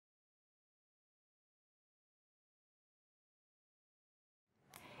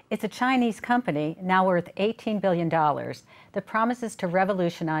It's a Chinese company now worth $18 billion that promises to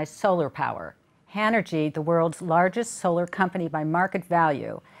revolutionize solar power. Hanergy, the world's largest solar company by market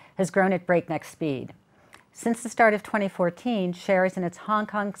value, has grown at breakneck speed. Since the start of 2014, shares in its Hong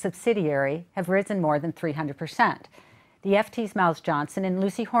Kong subsidiary have risen more than 300%. The FT's Miles Johnson and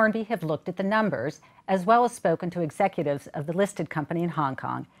Lucy Hornby have looked at the numbers, as well as spoken to executives of the listed company in Hong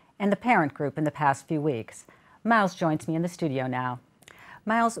Kong and the parent group in the past few weeks. Miles joins me in the studio now.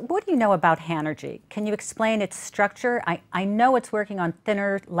 Miles, what do you know about Hanergy? Can you explain its structure? I know it's working on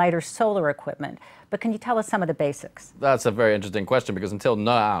thinner, lighter solar equipment, but can you tell us some of the basics? That's a very interesting question, because until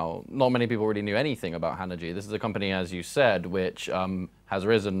now, not many people really knew anything about Hanergy. This is a company, as you said, which has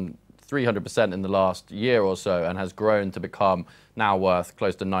risen 300% in the last year or so and has grown to become now worth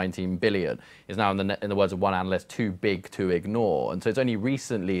close to 19 billion. Is now, in the words of one analyst, too big to ignore. And so it's only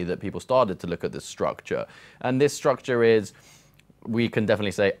recently that people started to look at this structure. And this structure is, we can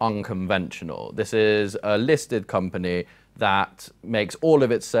definitely say, unconventional. This is a listed company that makes all of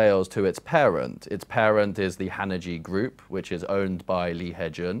its sales to its parent. Its parent is the Hanergy Group, which is owned by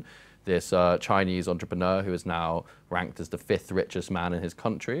hedge, this Chinese entrepreneur who is now ranked as the 5th richest man in his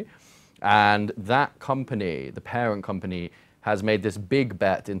country. And that company, the parent company, has made this big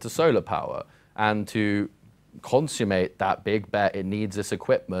bet into solar power. And to consummate that big bet, it needs this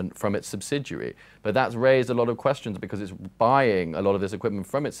equipment from its subsidiary. But that's raised a lot of questions, because it's buying a lot of this equipment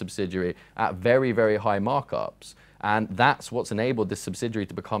from its subsidiary at very, very high markups. And that's what's enabled this subsidiary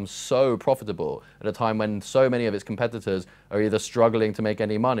to become so profitable at a time when so many of its competitors are either struggling to make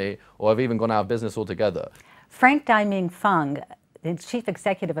any money or have even gone out of business altogether. Frank Dai-Ming Feng, the chief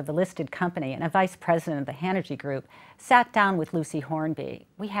executive of the listed company and a vice president of the Hanergy Group, sat down with Lucy Hornby.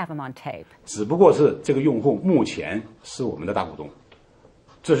 We have him on tape. 只不过是这个用户目前是我们的大股东，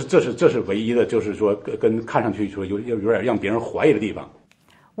这是唯一的，就是说跟看上去说有点让别人怀疑的地方。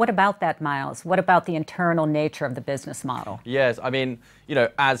 What about that, Miles? What about the internal nature of the business model? Yes, I mean, you know,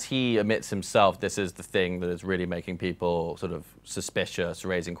 as he admits himself, this is the thing that is really making people sort of suspicious,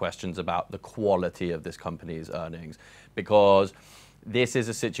 raising questions about the quality of this company's earnings, because this is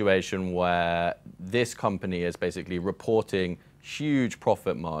a situation where this company is basically reporting huge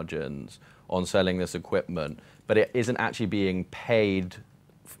profit margins on selling this equipment, but it isn't actually being paid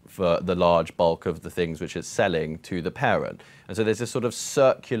for the large bulk of the things which it's selling to the parent. And so there's this sort of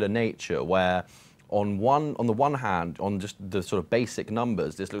circular nature where on the one hand, on just the sort of basic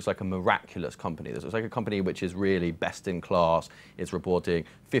numbers, this looks like a miraculous company. This looks like a company which is really best in class. It's reporting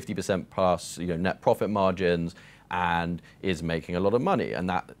 50% plus, net profit margins and is making a lot of money. And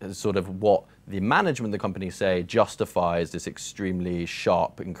that is sort of what the management of the company say justifies this extremely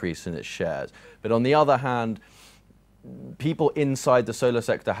sharp increase in its shares. But on the other hand, people inside the solar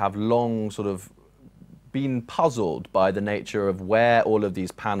sector have long sort of been puzzled by the nature of where all of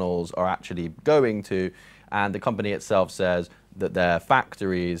these panels are actually going to, and the company itself says that their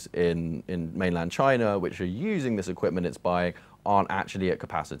factories in mainland China, which are using this equipment it's buying, aren't actually at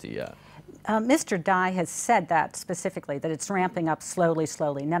capacity yet. Mr. Dai has said that specifically, that it's ramping up slowly.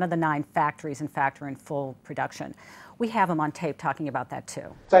 None of the 9 factories, in fact, are in full production. We have him on tape talking about that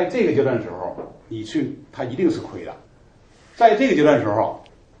too. 在这个阶段的时候，你去，它一定是亏的。在这个阶段的时候，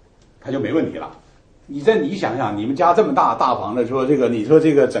它就没问题了。你想想，你们家这么大房子，说这个，你说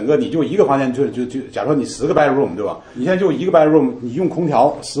这个整个你就一个房间就，假如说你10个 bedroom 对吧？你现在就一个 bedroom， 你用空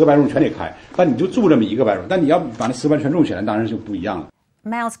调10个 bedroom 全得开，但你就住这么一个 bedroom， 但你要把那10个 bedroom 全用起来，当然就不一样了。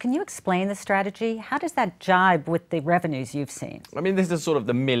 Miles, can you explain the strategy? How does that jibe with the revenues you've seen? I mean, this is sort of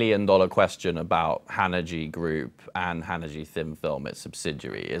the million-dollar question about Hanergy Group and Hanergy Thin Film, its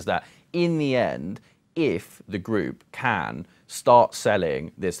subsidiary, is that in the end, if the group can start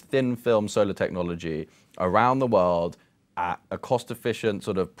selling this thin film solar technology around the world at a cost-efficient,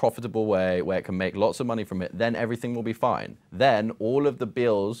 sort of profitable way where it can make lots of money from it, then everything will be fine. Then all of the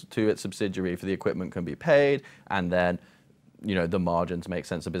bills to its subsidiary for the equipment can be paid, and then the margins make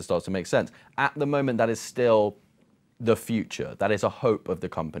sense, the business starts to make sense. At the moment, that is still the future. That is a hope of the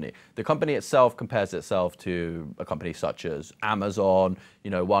company. The company itself compares itself to a company such as Amazon,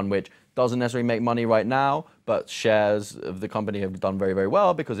 one which doesn't necessarily make money right now, but shares of the company have done very, very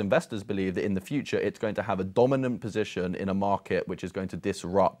well because investors believe that in the future it's going to have a dominant position in a market which is going to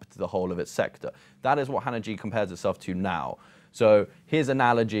disrupt the whole of its sector. That is what Hanergy compares itself to now. So his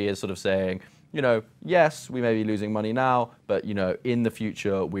analogy is sort of saying, yes, we may be losing money now, but in the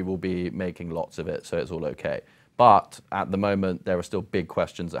future we will be making lots of it, so it's all okay. But at the moment, there are still big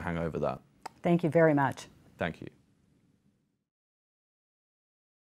questions that hang over that. Thank you very much. Thank you.